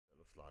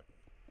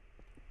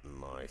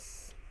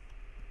nice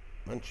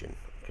mansion.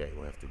 Okay,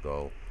 we have to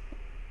go.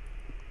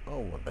 Oh,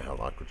 what the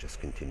hell, I could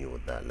just continue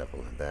with that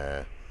level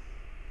there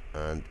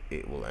and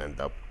it will end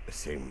up the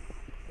same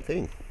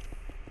thing.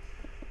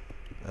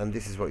 And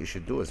this is what you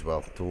should do as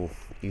well, too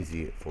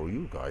easy for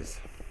you guys.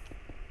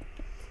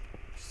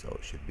 So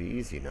it should be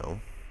easy now.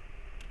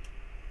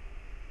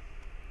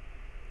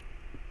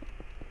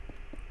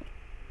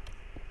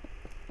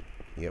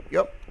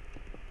 Yep,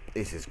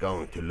 this is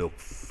going to look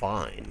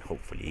fine.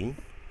 Hopefully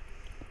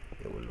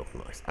it will look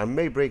nice. I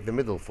may break the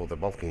middle for the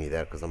balcony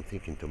there because I'm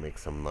thinking to make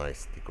some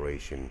nice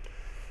decoration,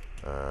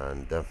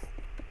 and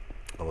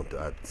I want to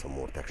add some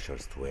more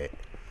textures to it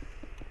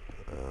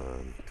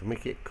to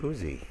make it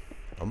cozy.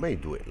 I may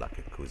do it like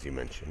a cozy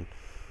mansion.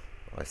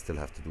 I still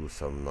have to do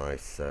some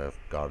nice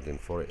garden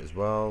for it as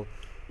well.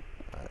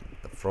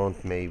 The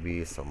front,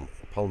 maybe some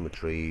palm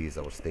trees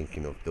I was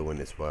thinking of doing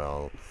as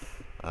well.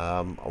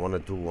 I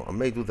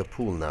may do the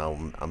pool now.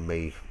 I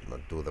may not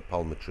do the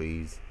palm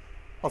trees.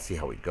 I'll see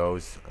how it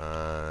goes.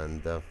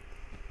 And of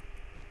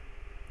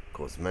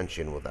course,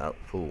 mansion without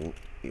pool,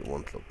 it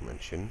won't look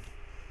mansion.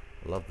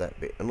 I love that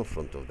bit in the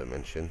front of the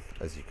mansion.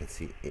 As you can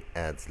see, it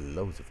adds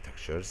loads of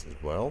textures as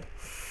well.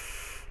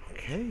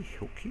 Okay.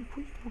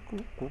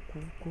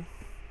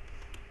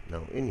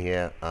 Now in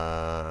here,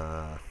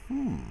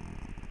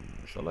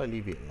 shall I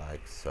leave it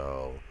like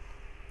so,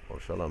 or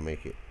shall I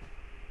make it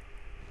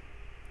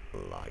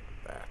like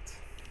that?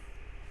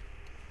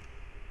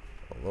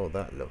 Although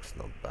that looks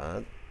not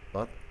bad,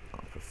 but I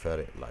prefer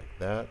it like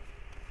that.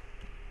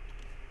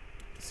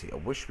 See, I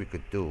wish we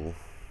could do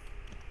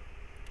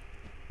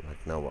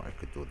like now. I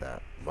could do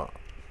that, but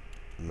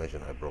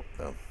imagine I broke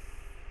them.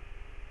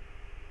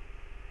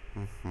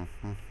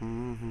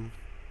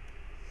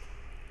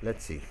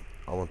 Let's see.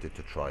 I wanted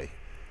to try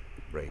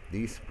break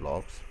these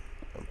blocks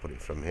and put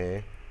it from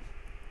here,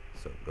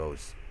 so it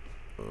goes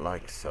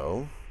like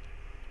so.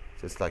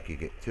 So it's like you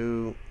get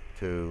 2,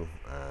 2,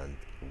 and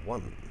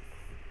 1.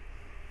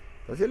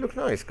 Does it look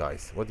nice,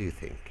 guys? What do you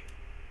think?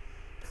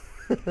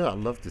 I'd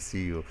love to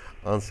see you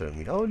answer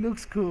me. Oh, it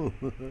looks cool.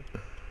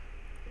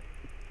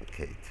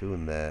 Okay, 2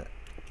 in there,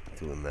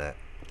 2 in there,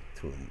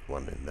 2 and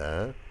 1 in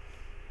there.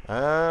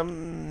 I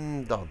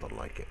don't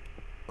like it.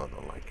 I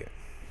don't like it.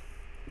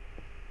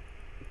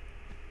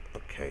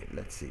 Okay,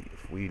 let's see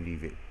if we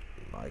leave it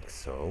like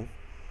so.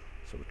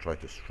 So we try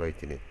to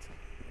straighten it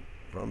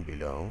from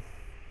below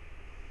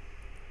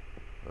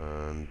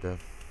and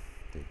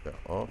take that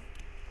off.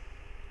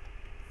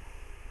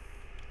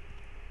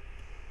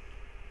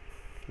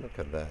 Look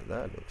at that.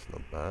 That looks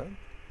not bad.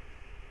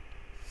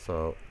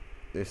 So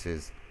this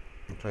is,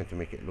 I'm trying to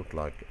make it look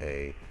like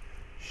a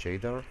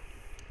shader.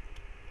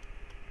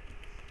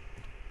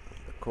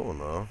 The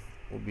corner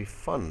would be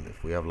fun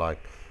if we have like,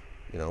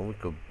 you know,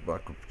 I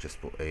could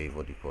just put a,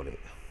 what do you call it,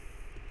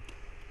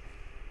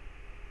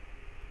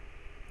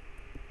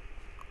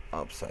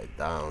 upside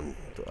down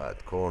to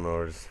add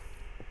corners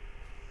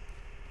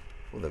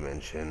for the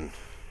mansion,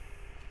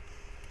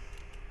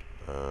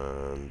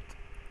 and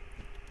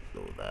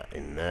do that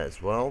in there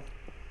as well.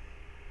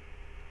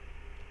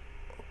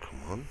 Oh, come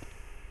on.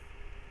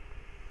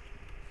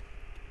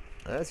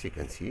 As you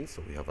can see,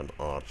 so we have an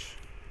arch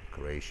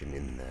decoration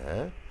in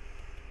there,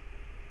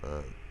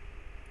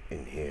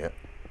 in here,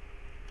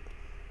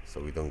 so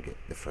we don't get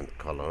different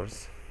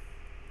colors.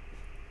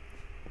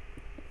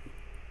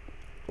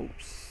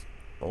 Oops.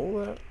 All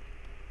that.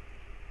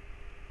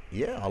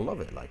 Yeah, I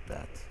love it like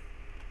that.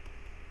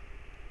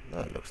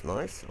 That looks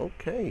nice.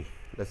 Okay,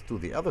 let's do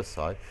the other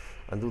side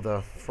and do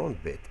the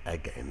front bit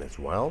again as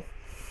well.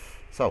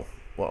 So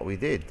what we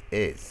did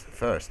is,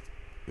 first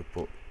we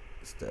put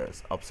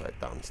stairs, upside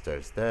down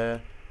stairs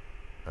there,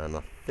 and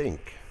I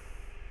think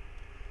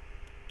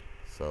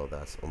so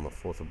that's on the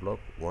 4th block.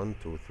 1,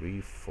 2,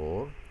 3,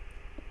 4.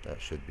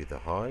 That should be the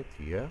height.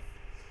 Yeah.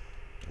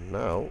 And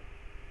now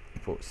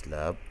we put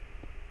slab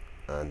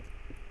and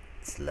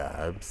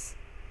slabs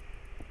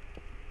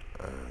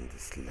and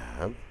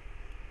slab.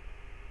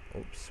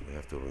 Oops, we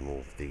have to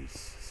remove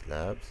these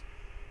slabs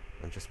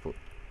and just put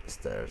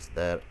stairs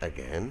there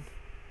again,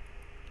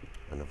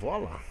 and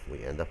voila,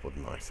 we end up with a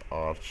nice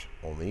arch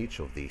on each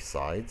of these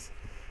sides.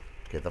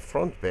 Okay, the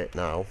front bit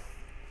now,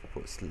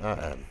 put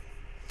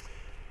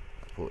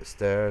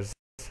stairs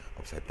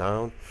upside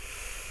down.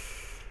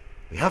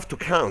 We have to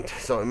count,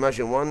 so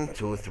imagine 1,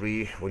 2,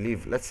 3. We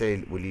leave, let's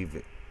say we leave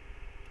it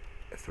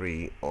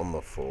 3 on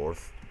the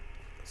 4th,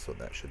 so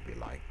that should be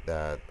like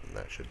that, and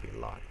that should be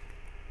like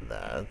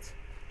that.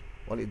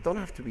 Well, it don't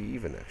have to be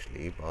even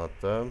actually, but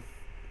now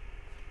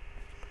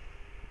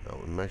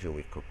imagine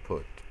we could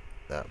put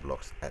that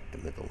blocks at the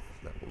middle.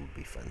 That would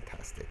be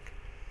fantastic.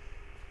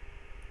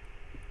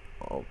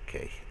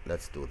 Okay,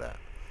 let's do that.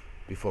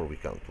 Before we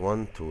count,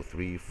 1, 2,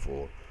 3,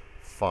 4,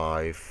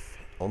 5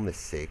 on the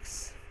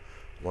 6.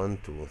 1,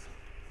 2,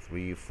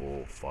 3,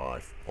 4,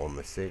 5 on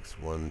the 6.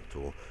 1,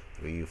 2,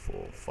 3,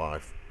 4,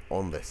 5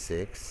 on the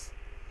 6.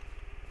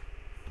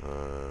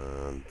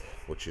 And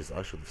which is,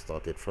 I should have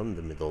started from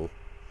the middle,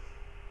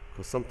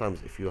 because sometimes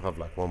if you have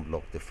like 1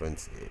 block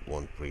difference, it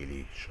won't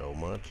really show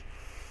much.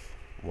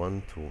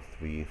 1 2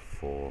 3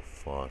 4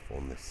 5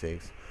 on the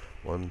 6,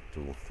 1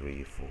 2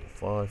 3 4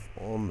 5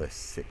 on the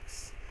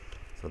 6.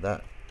 So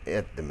that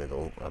at the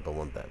middle, I don't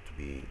want that to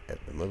be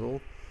at the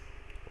middle.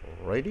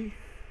 Alrighty.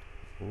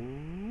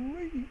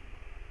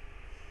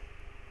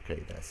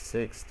 Okay, that's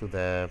 6 to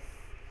there,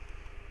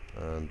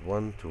 and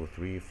 1 2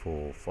 3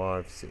 4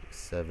 5 6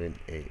 7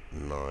 8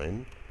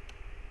 9.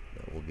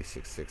 That will be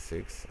 6 6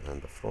 6,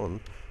 and the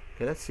front.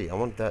 Okay, let's see, I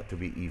want that to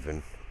be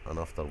even, and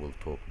after we'll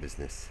talk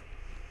business.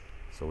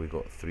 So we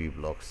got 3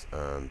 blocks,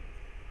 and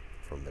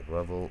from the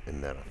gravel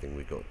in there I think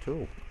we got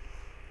 2.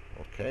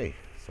 Okay,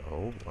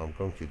 so what I'm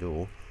going to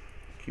do,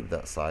 keep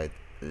that side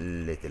a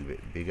little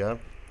bit bigger,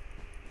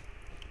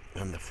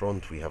 and the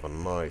front we have a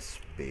nice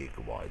big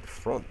wide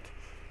front.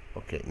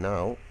 Okay,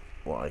 now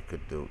what I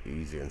could do,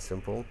 easy and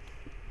simple,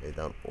 lay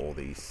down all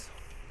these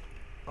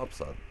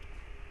upside.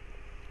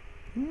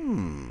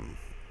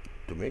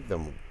 To make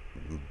them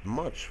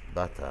much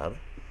better,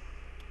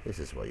 this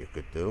is what you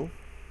could do.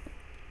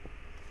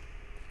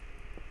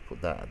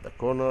 Put that at the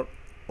corner,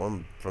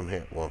 one from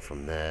here, one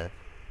from there,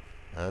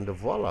 and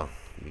voila,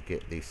 you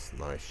get this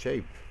nice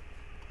shape.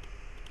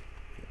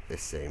 Get the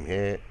same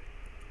here,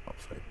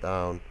 upside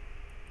down,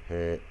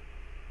 here,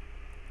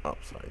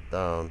 upside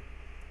down,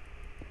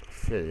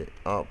 fill it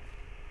up.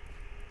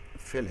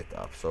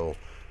 So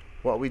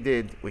what we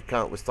did, we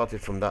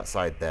started from that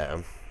side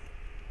there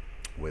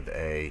with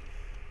a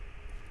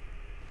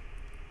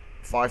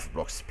 5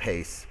 block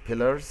space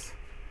pillars,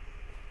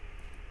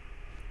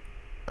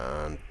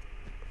 and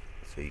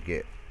so you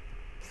get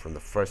from the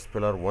first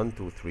pillar 1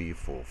 2 3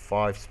 4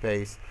 5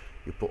 space,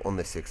 you put on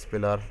the 6th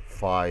pillar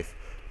 5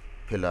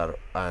 pillar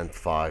and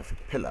 5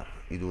 pillar.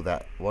 You do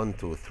that 1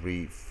 2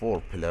 3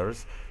 4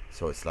 pillars,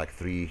 so it's like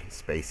 3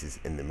 spaces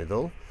in the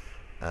middle,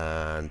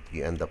 and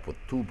you end up with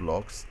 2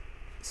 blocks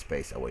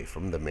space away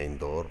from the main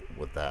door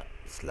with that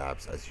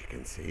slabs, as you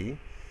can see,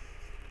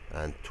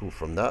 and 2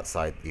 from that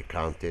side. You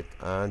count it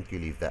and you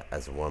leave that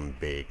as one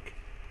big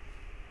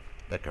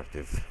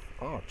decorative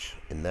arch.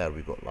 In there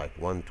we got like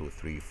 1 2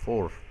 3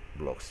 4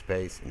 block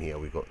space. In here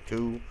we got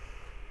 2,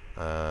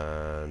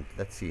 and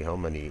let's see how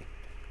many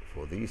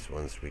for these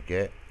ones we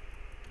get.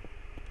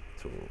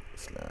 2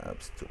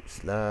 slabs, 2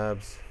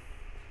 slabs,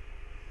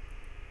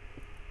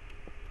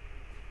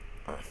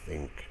 I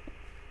think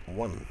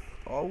 1.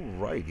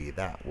 Alrighty,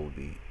 that will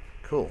be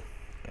cool,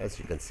 as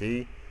you can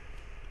see.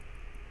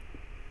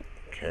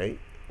 Okay,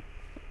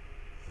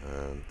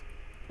 and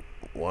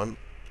 1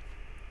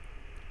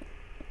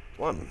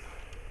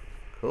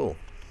 cool.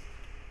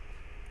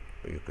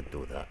 You could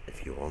do that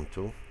if you want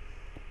to,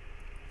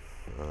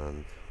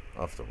 and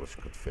afterwards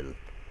you could fill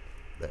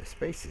the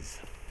spaces.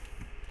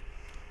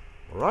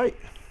 Right,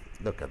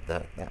 look at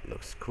that, that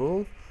looks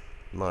cool,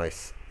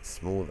 nice,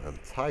 smooth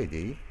and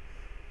tidy.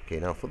 Okay,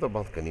 now for the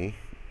balcony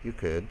you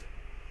could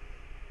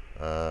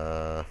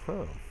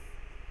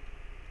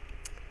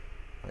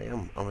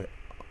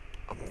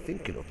I'm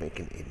thinking of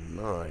making a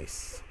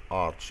nice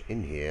arch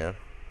in here.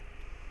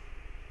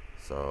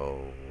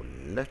 So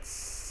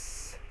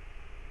let's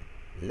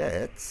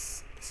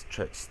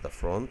stretch the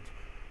front.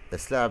 The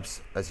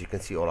slabs, as you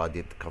can see, all I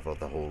did cover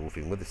the whole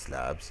roofing with the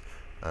slabs,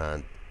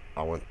 and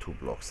I went 2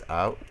 blocks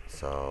out,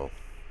 so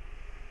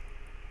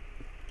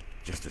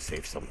just to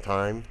save some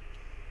time.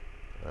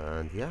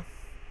 And yeah,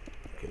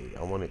 okay,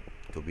 I want it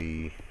to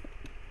be,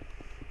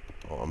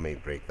 I may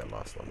break the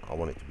last one. I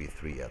want it to be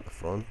 3 at the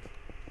front,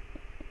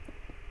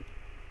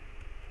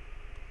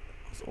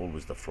 because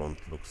always the front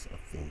looks, I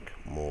think,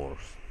 more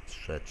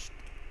stretched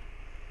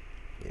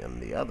than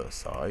the other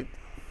side,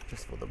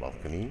 just for the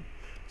balcony,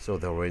 so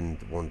the wind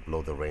won't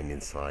blow the rain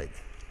inside.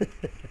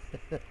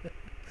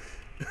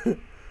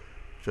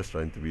 Just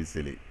trying to be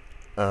silly.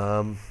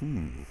 Okay,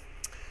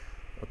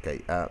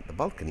 the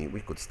balcony,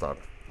 we could start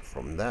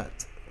from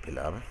that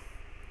pillar,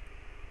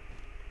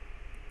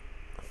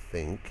 I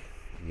think.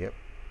 Yep.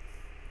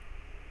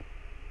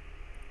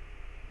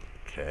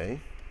 Okay,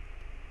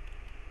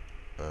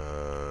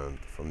 and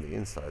from the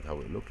inside how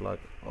it looked like.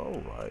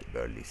 All right,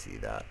 barely see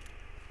that.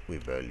 We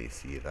barely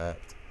see that.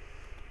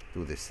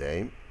 Do the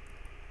same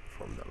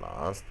from the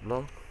last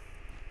block,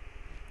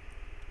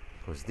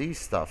 because these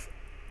stuff,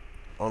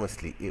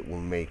 honestly, it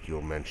will make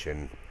your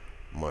mansion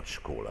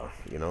much cooler,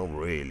 you know,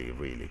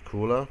 really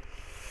cooler.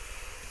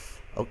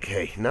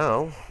 Okay,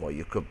 now what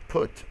you could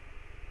put,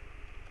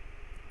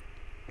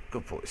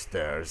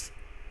 stairs.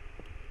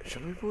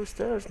 Shall we put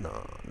stairs?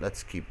 No,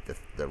 let's keep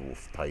the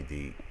roof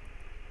tidy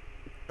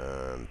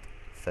and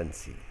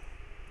fancy.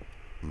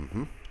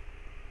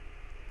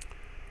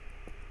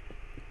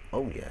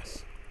 Oh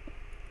yes.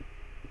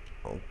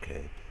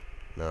 Okay,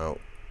 now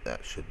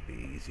that should be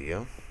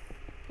easier.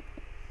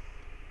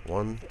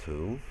 1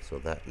 2, so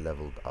that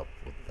leveled up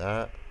with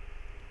that.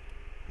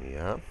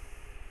 Yeah.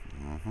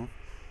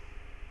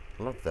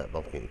 Love that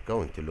balcony.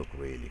 Going to look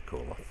really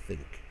cool, I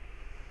think.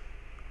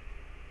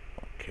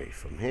 Okay,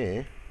 from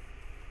here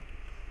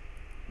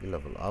you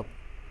level up.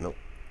 No,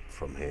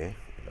 from here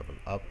you level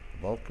up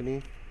the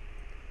balcony.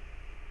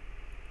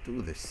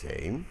 Do the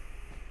same.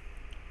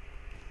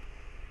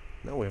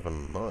 Now we have a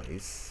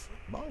nice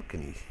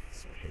balcony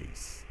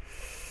space.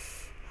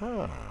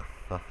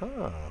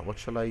 What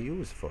shall I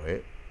use for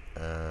it?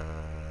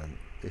 And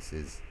this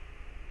is,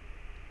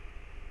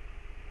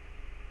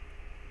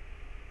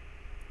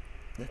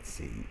 let's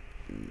see,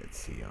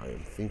 I am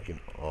thinking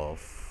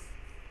of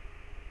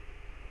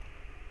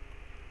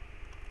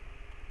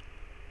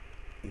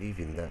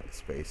leaving that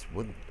space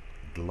with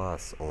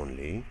glass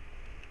only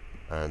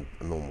and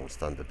normal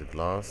standard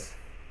glass,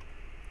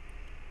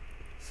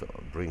 so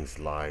it brings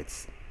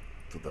lights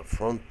to the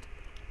front.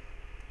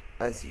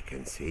 As you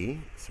can see,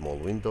 small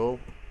window,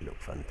 look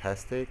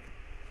fantastic.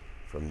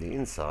 From the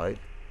inside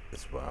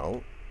as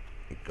well,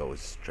 it goes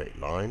straight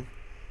line.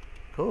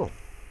 Cool.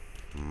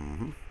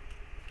 And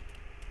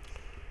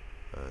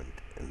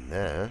in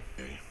there,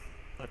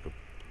 I could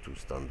do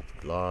standard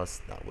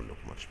glass. That will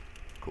look much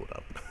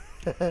cooler.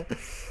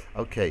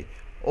 Okay,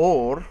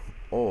 or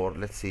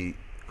let's see,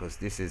 because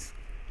this is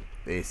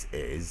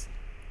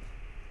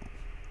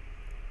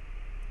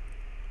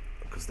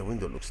because the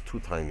window looks too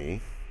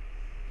tiny.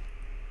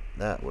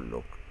 That will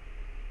look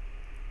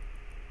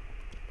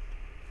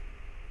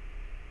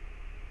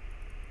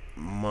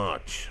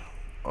much.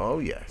 Oh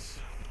yes,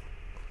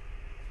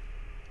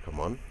 come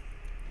on.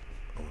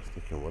 I was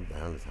thinking, what the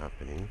hell is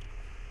happening?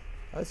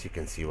 As you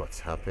can see, what's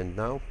happened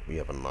now, we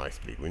have a nice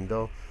big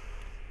window,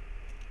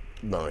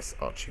 nice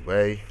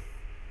archway,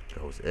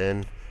 goes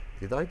in.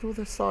 Did I do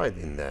the side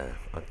in there?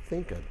 I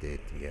think I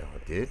did. Yeah, I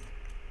did.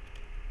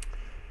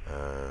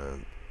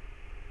 And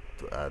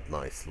to add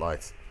nice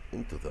lights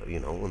into the,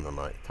 in the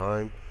night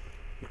time,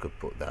 you could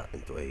put that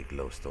into a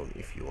glowstone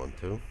if you want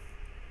to.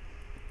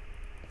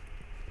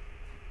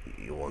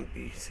 You won't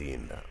be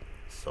seeing that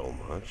so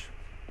much,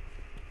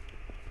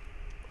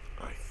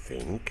 I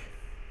think.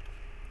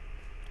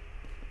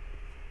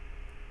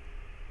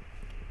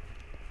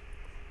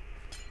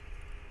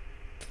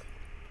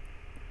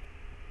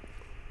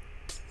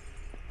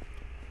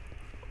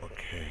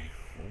 Okay,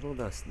 although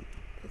that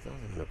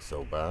doesn't look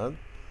so bad.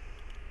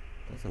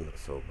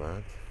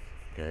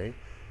 Okay,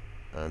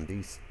 and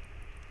this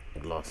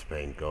glass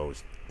pane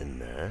goes in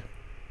there.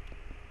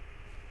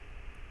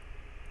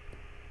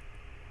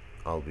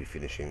 I'll be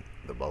finishing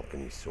the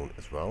balcony soon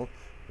as well.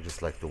 I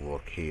just like to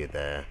work here,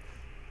 there,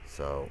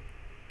 so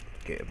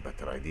get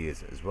better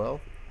ideas as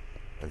well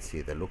and see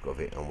the look of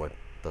it and what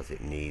does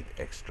it need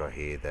extra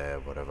here, there,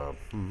 whatever.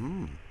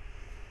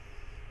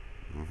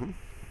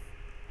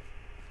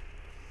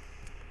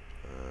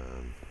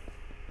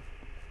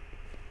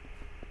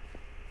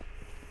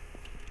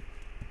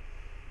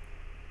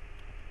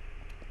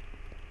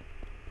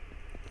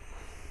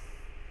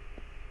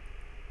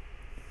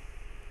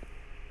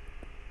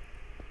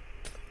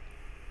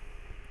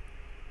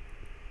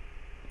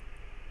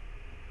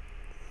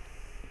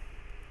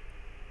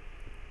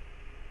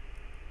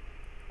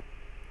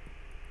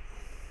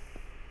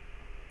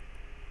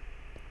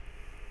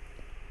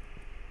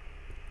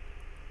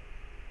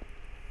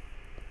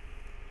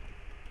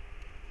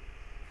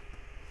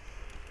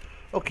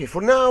 Okay,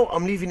 for now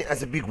I'm leaving it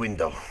as a big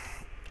window.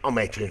 I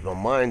may change my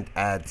mind,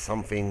 add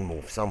something,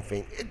 move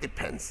something, it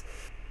depends.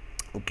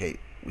 Okay,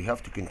 we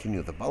have to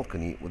continue the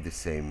balcony with the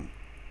same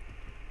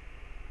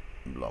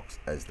blocks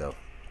as the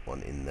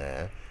one in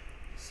there.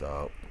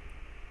 So,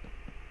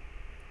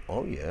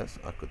 oh yes,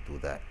 I could do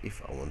that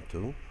if I want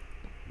to.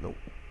 Nope.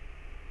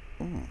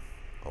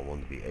 I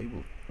won't be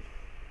able.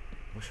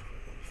 If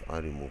I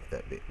remove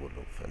that bit, would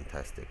look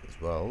fantastic as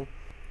well.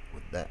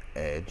 With that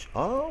edge.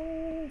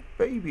 Oh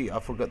baby, I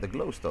forgot the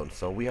glowstone.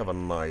 So we have a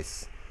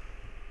nice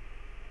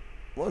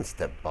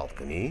one-step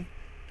balcony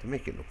to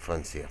make it look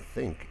fancy. I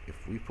think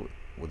if we put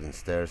wooden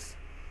stairs,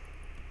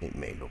 it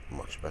may look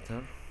much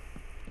better.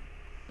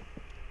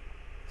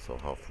 So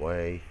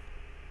halfway,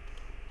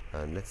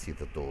 and let's see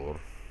the door.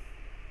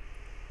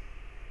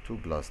 2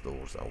 glass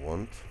doors I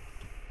want.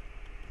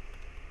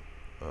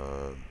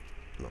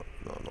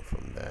 Not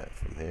from there,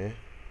 from here.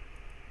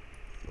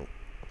 Nope.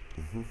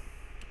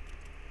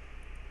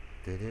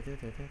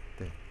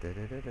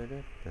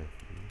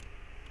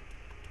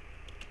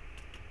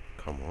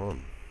 Come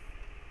on.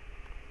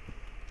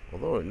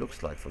 Although it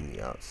looks like from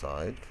the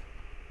outside,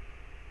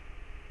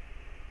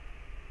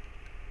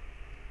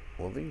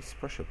 all these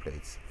pressure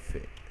plates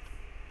fit.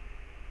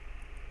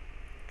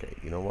 Okay,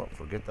 you know what?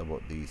 Forget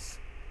about these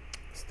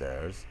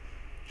stairs.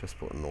 Just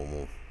put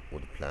normal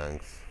wood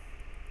planks.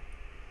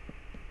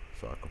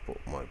 So I could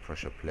put my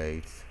pressure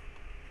plates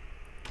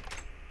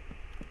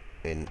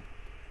in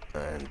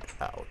and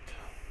out.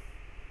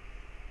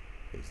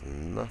 There's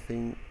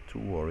nothing to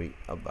worry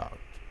about.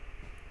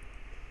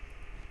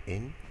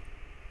 In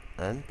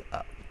and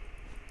out.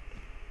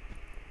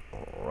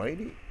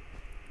 Alrighty.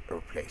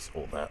 Replace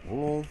all that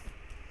wool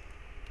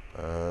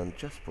and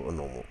just put a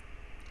normal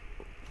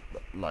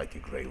lighter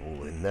grey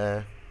wool in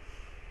there.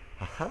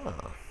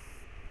 Aha!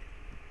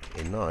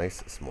 A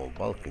nice small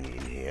balcony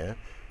in here.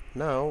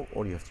 Now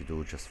all you have to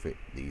do is just fit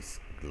this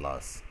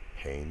glass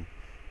pane,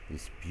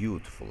 this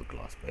beautiful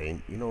glass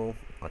pane. You know,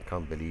 I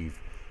can't believe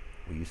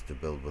we used to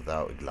build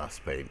without a glass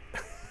pane.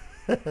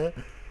 I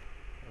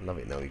love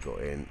it now. You go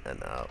in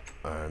and out,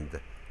 and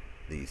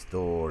these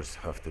doors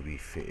have to be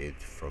fitted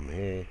from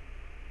here.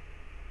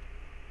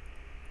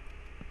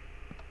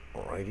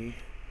 Alrighty,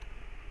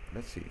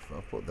 let's see if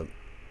I put them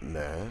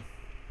there.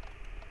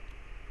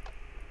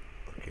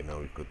 Okay, now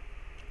we could,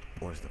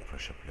 where's the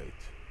pressure plate?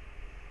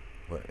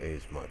 Where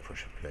is my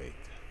pressure plate?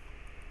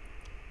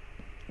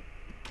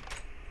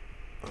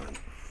 And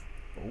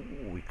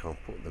oh, we can't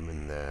put them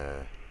in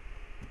there.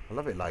 I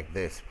love it like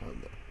this, but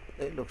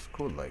it looks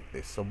cool like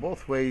this. So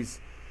both ways,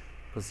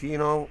 because you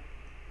know,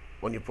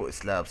 when you put a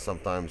slab,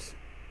 sometimes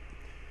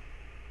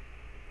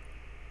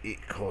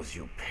it causes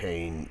you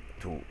pain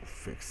to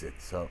fix it.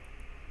 So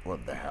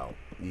what the hell,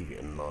 leave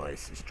it a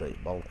nice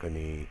straight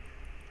balcony,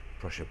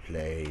 pressure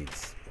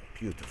plates,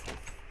 beautiful.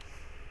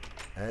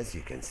 As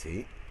you can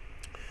see,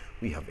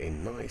 we have a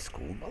nice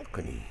cool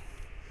balcony,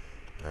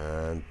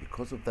 and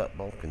because of that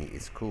balcony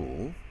is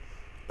cool,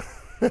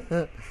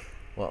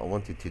 what I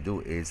wanted to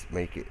do is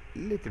make it a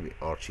little bit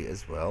archy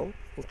as well.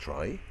 We'll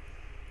try.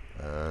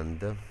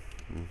 And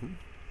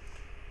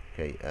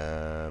okay,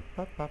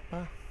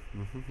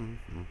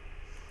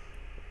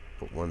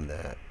 put one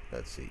there,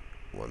 let's see,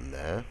 one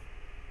there,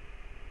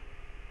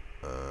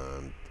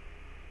 and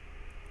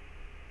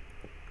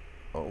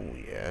oh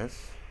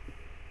yes,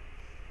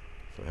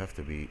 so have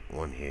to be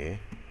one here,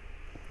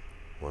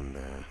 one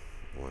there,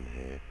 one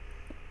here,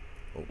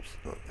 oops,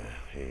 not there,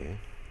 here.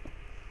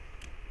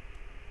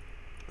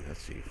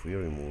 Let's see if we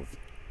remove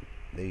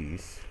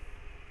these.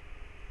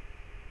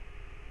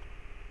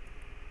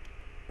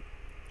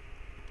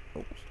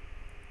 Oops.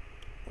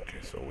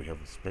 Okay, so we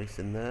have a space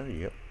in there.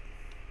 Yep.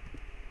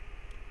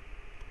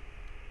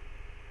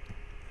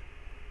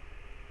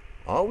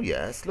 Oh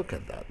yes, look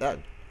at that. That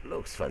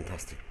looks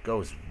fantastic.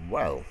 Goes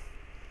well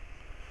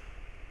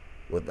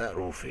with that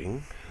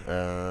roofing,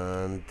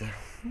 and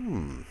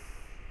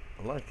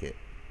I like it.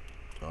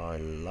 I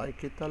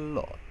like it a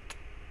lot.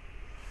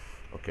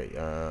 Okay,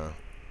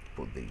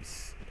 put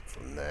these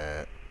from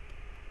there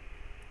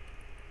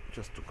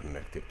just to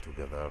connect it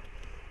together,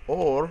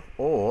 or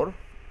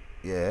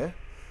yeah,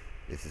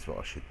 this is what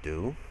I should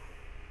do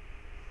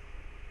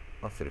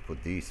after I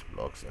put these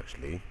blocks.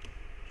 Actually,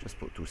 just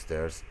put two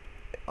stairs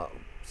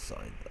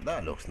outside.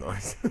 That looks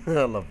nice.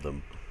 I love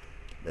them,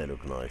 they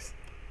look nice.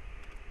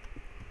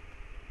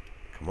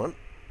 Come on.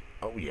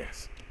 Oh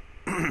yes.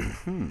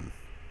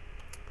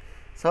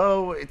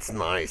 So it's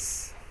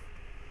nice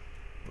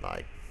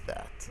like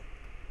that,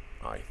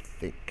 I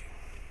think.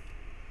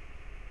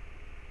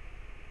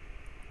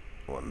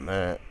 One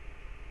there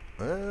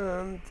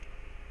and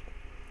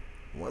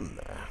one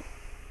there.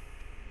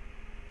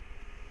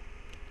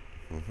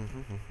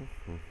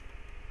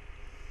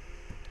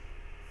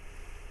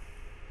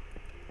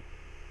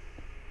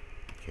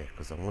 Yeah,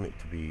 because I want it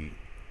to be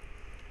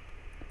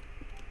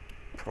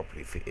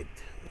properly fitted,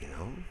 you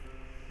know,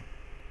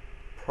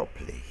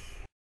 properly.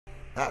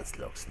 That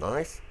looks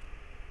nice.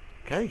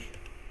 Okay,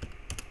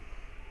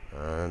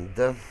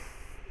 and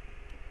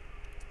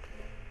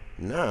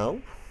now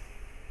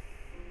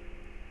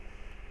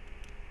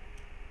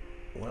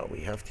what we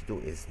have to do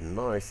is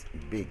nice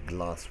big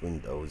glass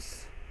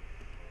windows,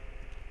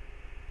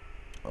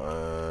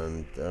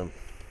 and I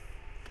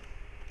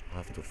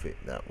have to fit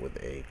that with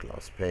a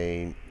glass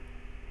pane.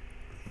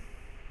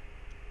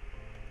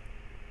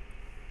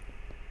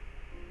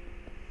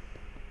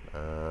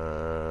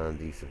 And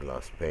these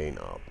glass pane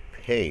are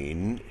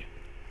pane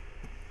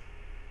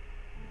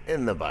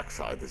in the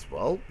backside as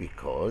well,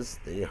 because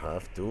they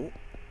have to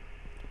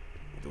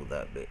do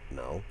that bit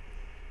now.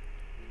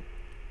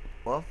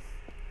 Well,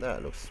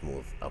 that looks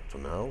smooth up to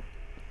now.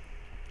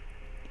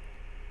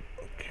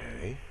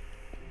 Okay.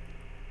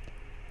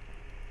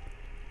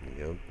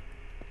 Yep.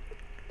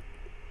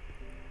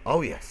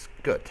 Oh yes,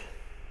 good.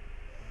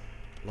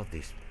 Love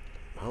these.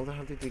 How the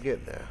hell did you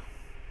get there?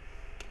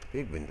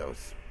 Big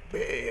windows.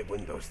 Big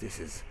windows. This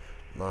is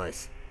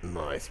nice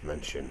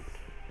mansion.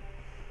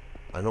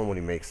 I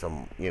normally make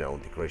some, you know,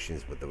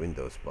 decorations with the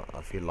windows, but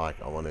I feel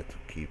like I wanted to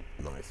keep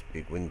nice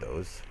big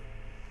windows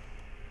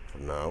for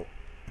now,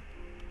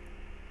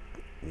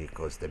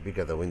 because the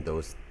bigger the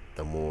windows,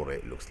 the more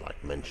it looks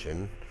like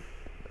mansion.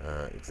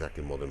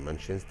 Exactly, modern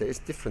mansions. There is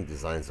different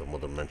designs of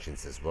modern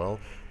mansions as well.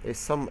 There's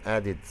some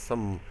added,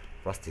 some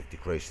rustic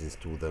decorations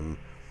to them,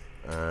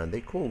 and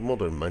they call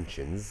modern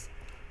mansions.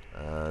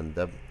 And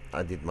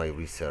I did my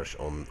research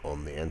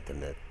on the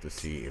internet to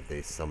see if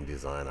there's some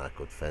design I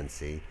could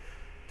fancy.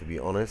 To be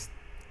honest,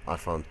 I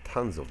found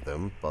tons of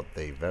them, but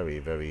they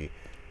very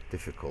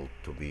difficult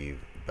to be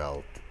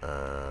built,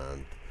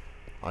 and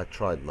I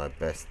tried my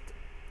best,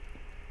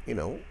 you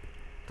know,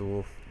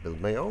 to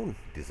build my own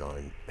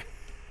design.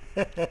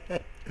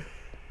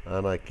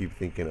 And I keep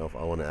thinking of,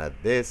 I want to add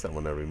this, I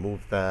want to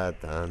remove that,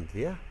 and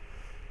yeah,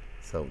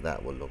 so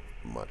that will look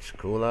much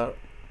cooler.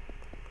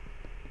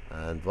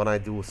 And when I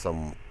do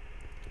some,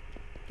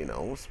 you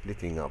know,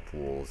 splitting up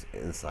walls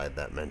inside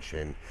that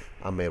mansion,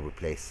 I may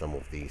replace some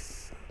of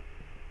these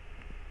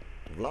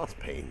glass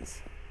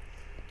panes,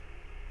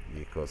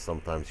 because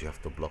sometimes you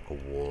have to block a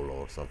wall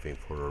or something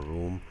for a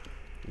room.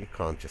 You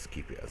can't just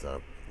keep it as a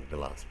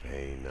glass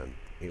pane and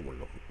it will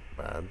look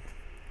bad.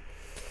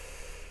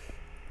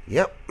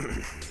 Yep.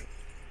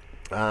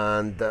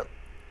 And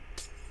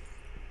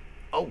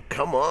oh,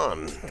 come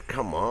on,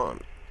 come on.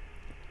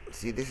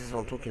 See, this is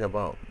what I'm talking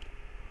about.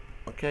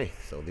 Okay,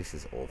 so this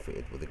is all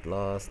fitted with the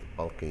glass. The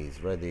balcony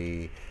is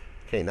ready.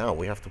 Okay, now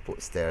we have to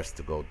put stairs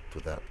to go to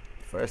that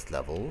first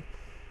level.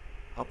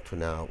 Up to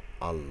now,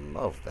 I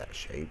love that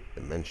shape.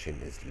 The dimension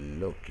is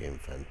looking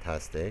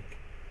fantastic.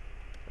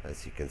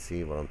 As you can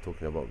see what I'm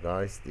talking about,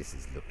 guys, this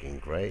is looking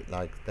great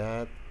like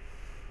that.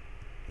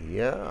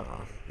 Yeah,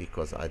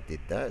 because I did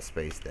that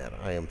space there,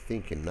 I am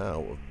thinking now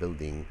of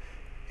building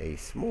a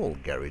small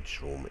garage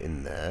room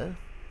in there.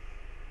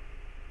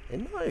 A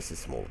nice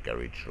small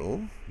garage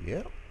room,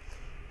 yeah.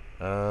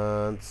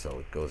 And so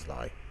it goes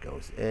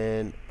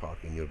in, park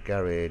in your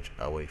garage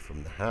away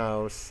from the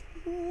house,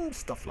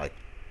 stuff like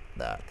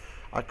that.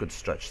 I could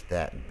stretch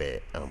that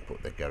bit and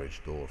put the garage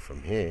door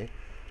from here,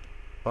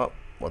 but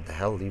what the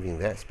hell leaving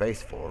that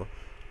space for?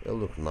 It'll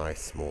look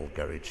nice small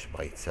garage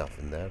by itself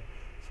in there.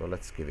 So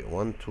let's give it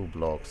 2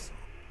 blocks.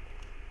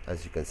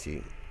 As you can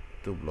see,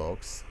 2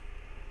 blocks.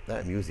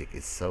 That music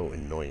is so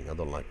annoying. I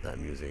don't like that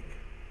music.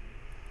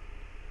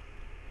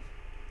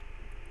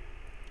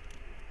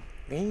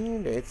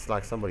 And it's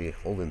like somebody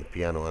holding the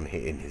piano and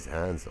hitting his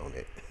hands on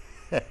it.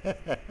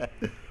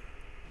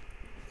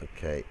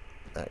 Okay,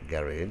 that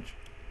garage.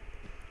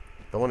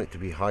 I want it to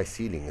be high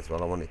ceiling as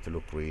well. I want it to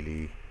look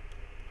really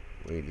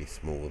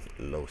smooth,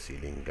 low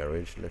ceiling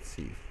garage. Let's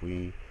see if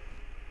we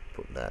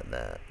put that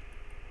there.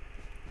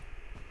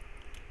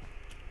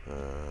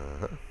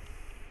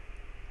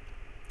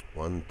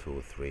 1,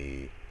 2,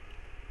 3.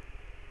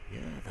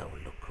 Yeah, that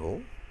would look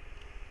cool.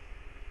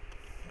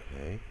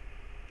 Okay.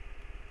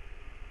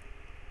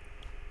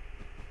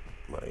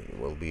 It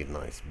will be a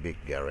nice big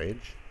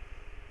garage.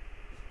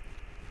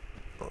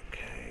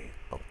 Okay,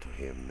 up to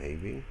here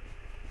maybe.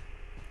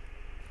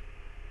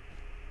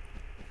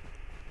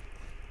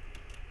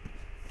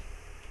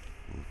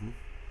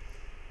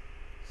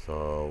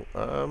 So,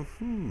 1,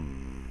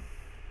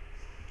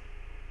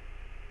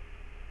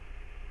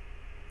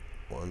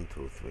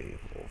 2, 3,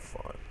 4,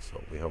 5.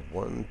 So we have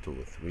 1,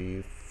 2,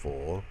 3,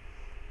 4.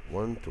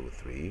 1, 2,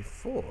 3,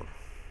 4.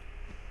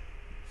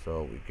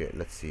 So we get,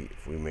 let's see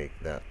if we make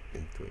that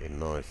into a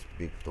nice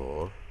big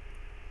door.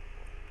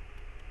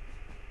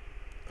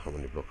 How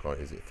many block high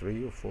is it?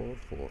 3 or 4?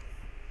 4.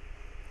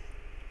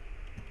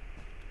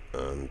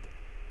 And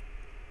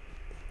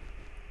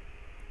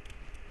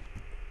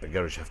the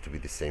garage have to be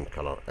the same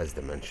color as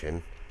the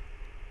mansion,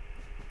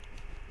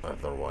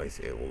 otherwise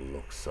it will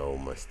look so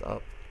messed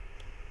up.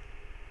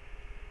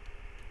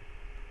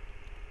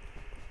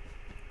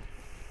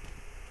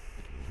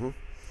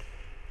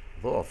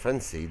 Though I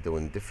fancy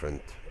doing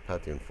different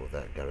pattern for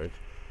that garage.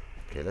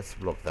 Okay, let's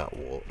block that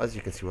wall. As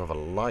you can see, we have a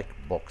like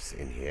box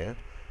in here.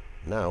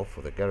 Now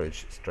for the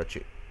garage, stretch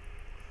it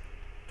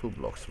 2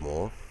 blocks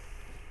more,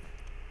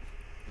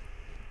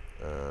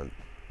 and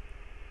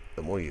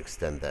the more you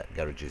extend that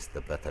garages,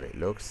 the better it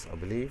looks, I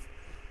believe.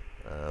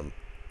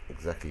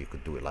 Exactly, you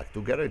could do it like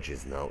 2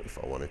 garages now if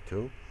I wanted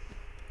to.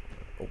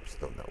 Oops,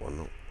 not that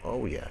one.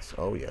 Oh yes,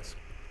 oh yes.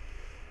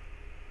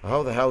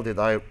 How the hell did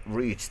I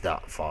reach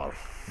that far?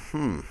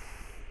 You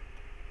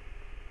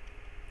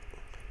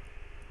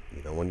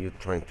know, when you're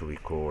trying to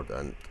record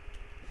and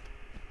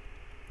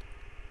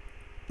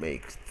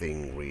make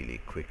things really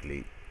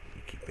quickly,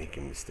 you keep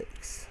making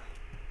mistakes.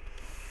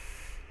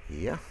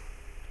 Yeah.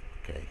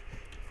 Okay.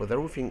 For the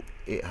roofing,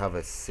 it have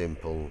a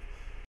simple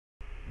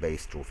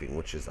based roofing,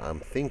 which is I'm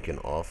thinking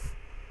of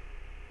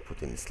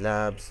putting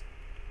slabs.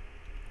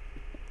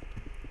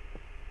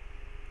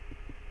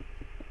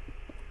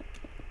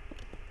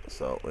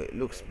 So it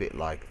looks a bit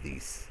like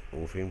this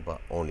roofing, but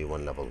only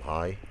 1 level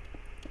high.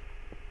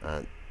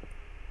 And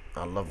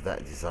I love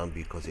that design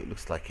because it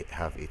looks like it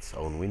have its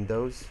own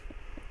windows,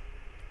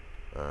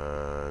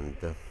 and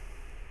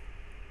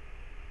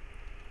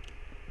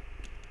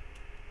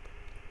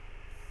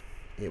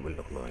it will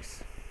look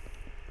nice.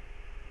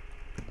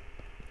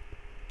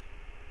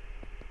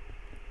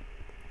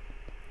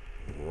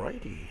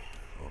 Righty.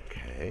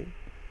 Okay,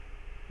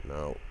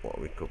 now what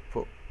we could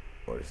put,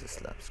 where is the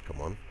slabs? Come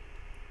on.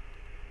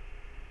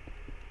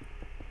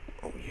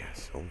 Oh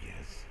yes, oh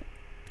yes.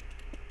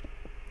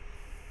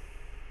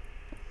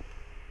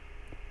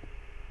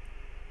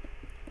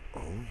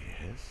 Oh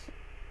yes.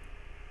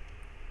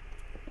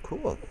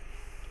 Cool.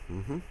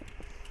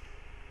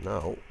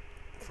 Now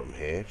from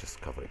here,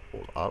 just cover it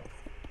all up.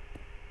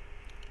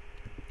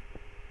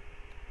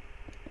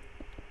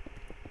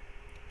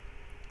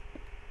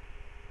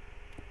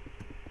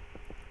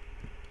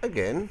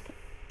 Again,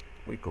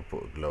 we could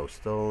put a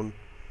glowstone,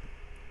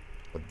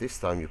 but this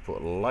time you put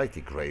a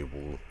lighty grey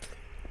wool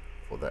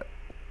for that,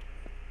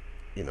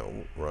 you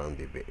know,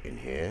 roundy bit in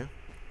here,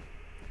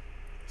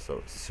 so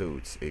it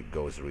suits, it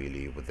goes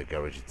really with the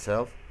garage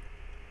itself.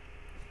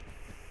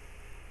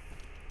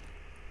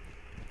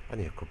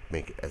 And you could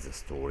make it as a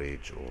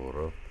storage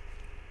or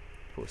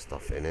put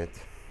stuff in it.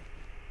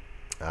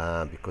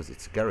 Because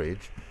it's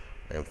garage,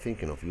 I am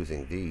thinking of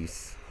using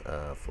these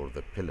for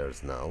the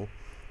pillars now.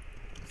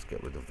 Let's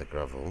get rid of the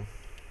gravel.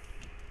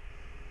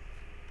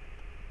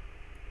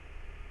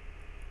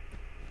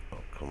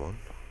 come on.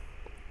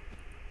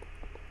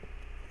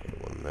 Okay,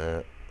 one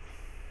there.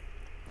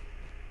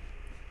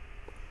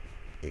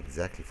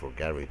 Exactly for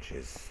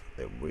garages.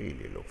 They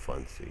really look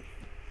fancy.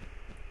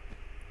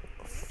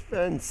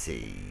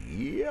 Fancy.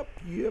 Yep,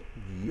 yep,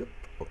 yep.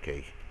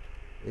 Okay.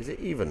 Is it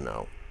even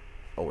now?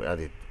 Oh, we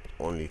added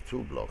only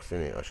 2 blocks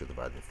in it. I should have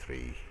added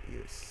 3.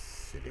 You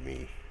silly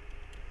me.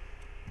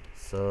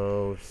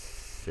 So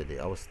silly.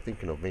 I was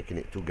thinking of making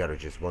it 2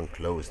 garages, one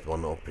closed,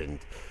 one opened.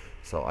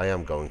 So I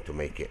am going to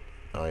make it.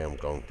 I am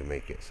going to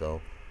make it.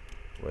 So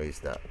where is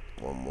that?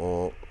 One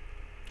more.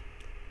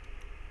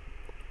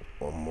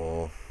 One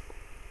more.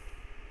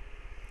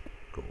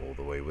 Go all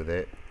the way with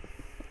it.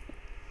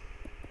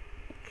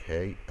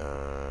 Okay,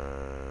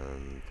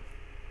 and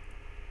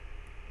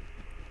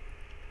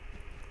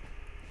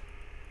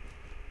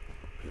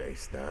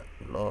place that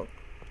block.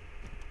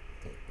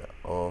 Take that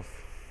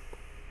off.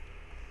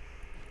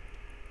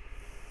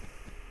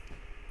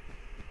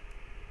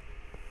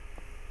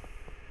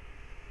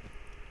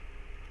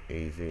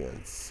 Easy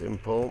and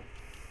simple.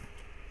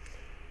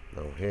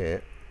 Now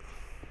here,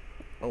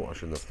 oh, I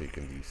shouldn't have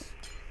taken these.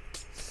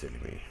 Silly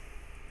me.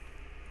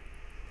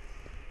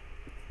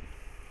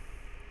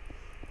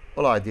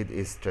 All I did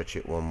is stretch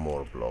it one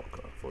more block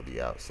for the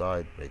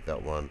outside. Make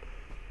that one.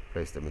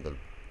 Place the middle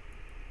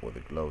with the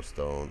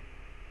glowstone,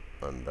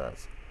 and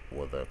that's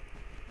with the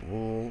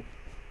wool.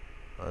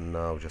 And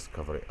now just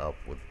cover it up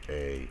with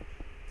a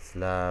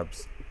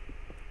slabs.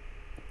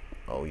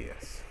 Oh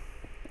yes.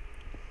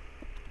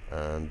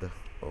 And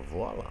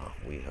voila,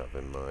 we have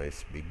a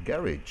nice big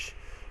garage.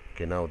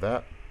 Okay, now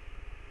that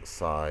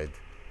side.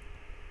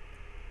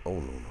 Oh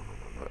no,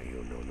 not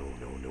you.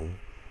 No.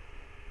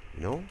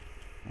 You know,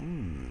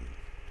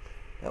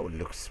 that would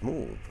look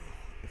smooth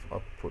if I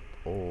put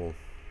all.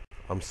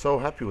 I'm so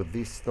happy with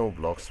these snow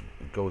blocks.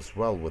 It goes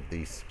well with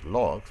these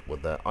blocks,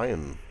 with the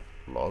iron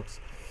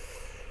blocks.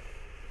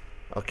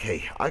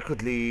 Okay, I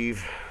could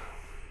leave.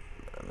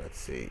 Let's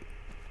see.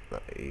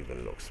 That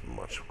even looks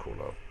much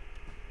cooler.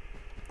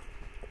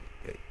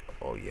 Okay.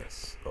 Oh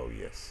yes. Oh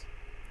yes.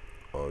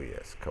 Oh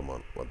yes. Come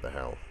on. What the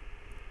hell?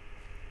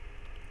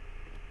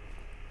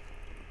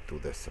 Do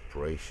the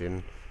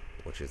separation,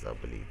 which is, I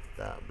believe,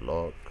 that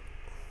block.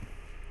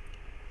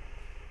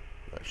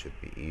 That should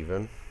be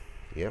even.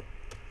 Yep.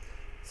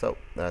 So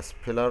that's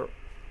pillar.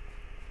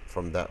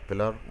 From that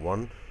pillar,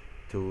 1,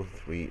 2,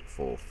 3,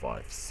 4,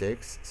 5,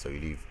 6. So you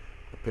leave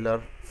a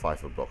pillar,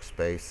 5 block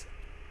space,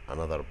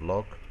 another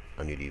block,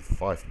 and you leave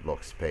 5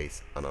 block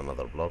space and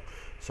another block.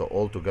 So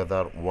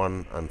altogether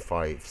 1 and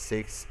 5,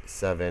 6,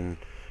 7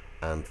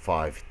 and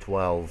 5,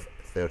 12,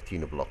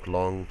 13 block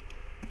long,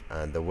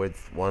 and the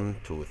width 1,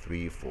 2,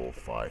 3, 4,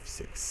 5,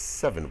 6,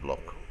 7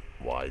 block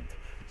wide.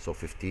 So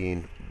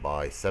 15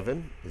 by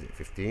 7. Is it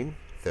 15?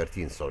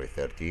 13. Sorry,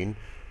 13.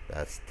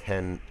 That's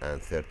 10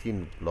 and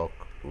 13 block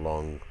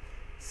long,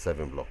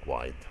 7 block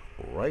wide.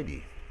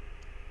 Alrighty.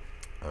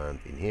 And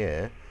in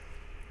here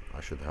I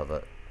should have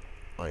a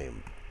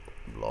iron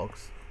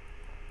blocks.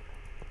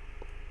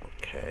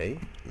 Okay,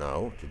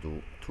 now to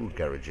do 2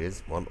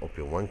 garages, 1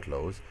 open, 1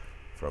 close,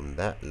 from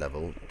that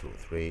level to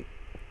 3,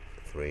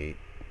 3,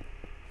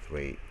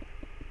 3.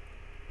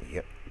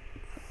 Yep,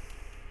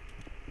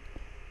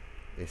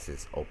 this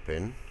is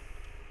open.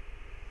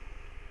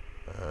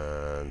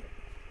 And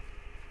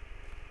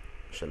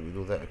shall we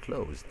do that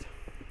closed?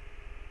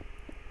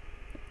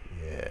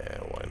 Yeah,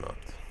 why not?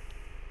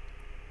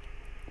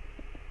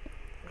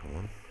 Come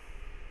on.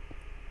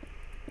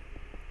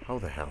 How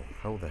the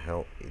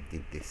hell it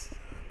did this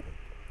happen?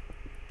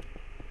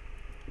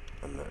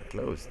 And that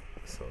closed,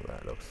 so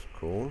that looks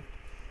cool.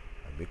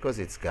 And because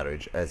it's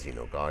garage, as you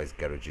know guys,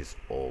 garage is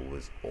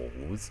always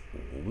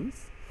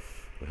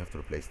we have to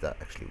replace that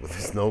actually with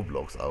the snow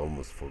blocks. I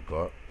almost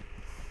forgot.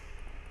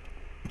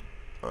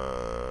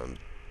 And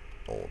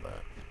all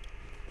that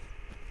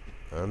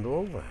and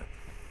all that.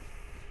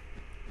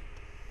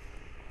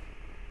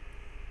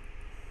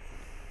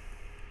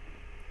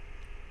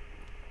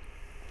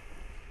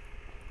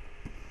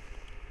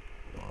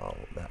 Wow,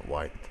 that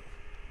white,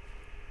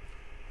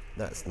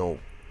 that snow,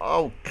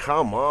 oh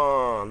come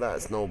on,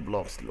 that snow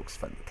blocks looks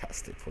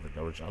fantastic for the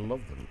garage. I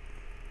love them,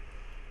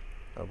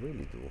 I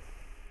really do.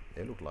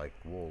 They look like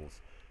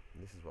walls.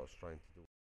 This is what I was trying to do.